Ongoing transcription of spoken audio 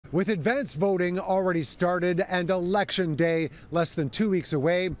With advanced voting already started and Election Day less than 2 weeks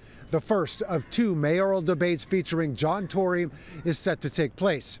away, the first of two mayoral debates featuring John Tory is set to take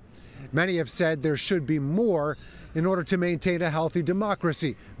place. Many have said there should be more in order to maintain a healthy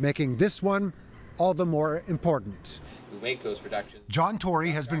democracy, making this one all the more important. We make those productions. John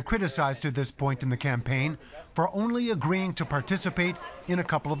Tory has been criticized to this point in the campaign for only agreeing to participate in a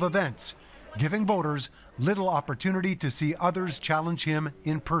couple of events, giving voters little opportunity to see others challenge him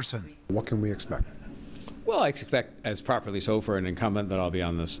in person. What can we expect? Well, I expect, as properly so for an incumbent, that I'll be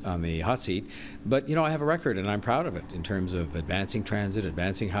on the hot seat. But, you know, I have a record, and I'm proud of it in terms of advancing transit,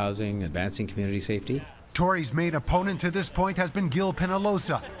 advancing housing, advancing community safety. Tory's main opponent to this point has been Gil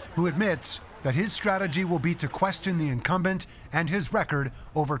Penalosa, who admits that his strategy will be to question the incumbent and his record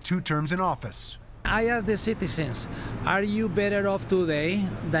over 2 terms in office. I ask the citizens, are you better off today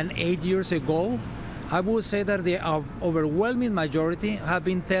than 8 years ago? I would say that the overwhelming majority have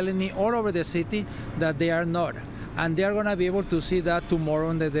been telling me all over the city that they are not, and they are going to be able to see that tomorrow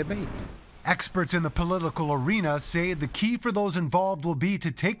in the debate. Experts in the political arena say the key for those involved will be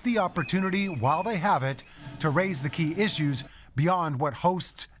to take the opportunity while they have it to raise the key issues beyond what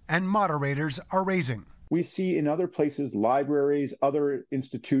hosts and moderators are raising. We see in other places, libraries, other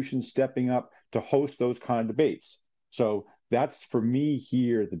institutions stepping up to host those kind of debates. So that's, for me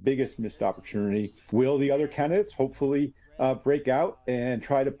here, the biggest missed opportunity. Will the other candidates hopefully break out and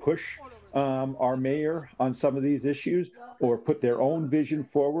try to push our mayor on some of these issues or put their own vision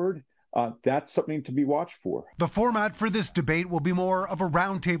forward? That's something to be watched for. The format for this debate will be more of a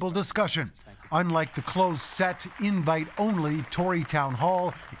roundtable discussion, unlike the closed set, invite-only Tory Town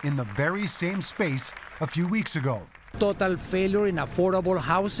Hall in the very same space a few weeks ago. Total failure in affordable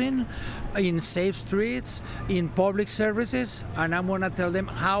housing, in safe streets, in public services, and I'm going to tell them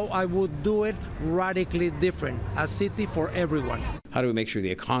how I would do it radically different, a city for everyone. How do we make sure the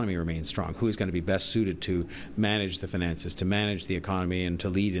economy remains strong? Who is going to be best suited to manage the finances, to manage the economy, and to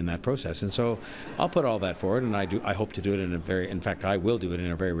lead in that process? And so I'll put all that forward, and I hope to do it in fact, I will do it in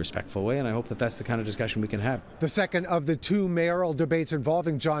a very respectful way, and I hope that that's the kind of discussion we can have. The second of the 2 mayoral debates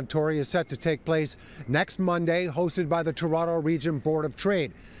involving John Tory is set to take place next Monday, hosted by the Toronto Region Board of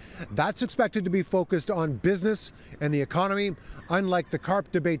Trade. That's expected to be focused on business and the economy, unlike the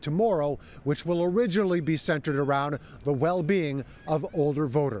CARP debate tomorrow, which will originally be centered around the well-being of older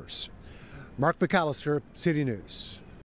voters. Mark McAllister, City News.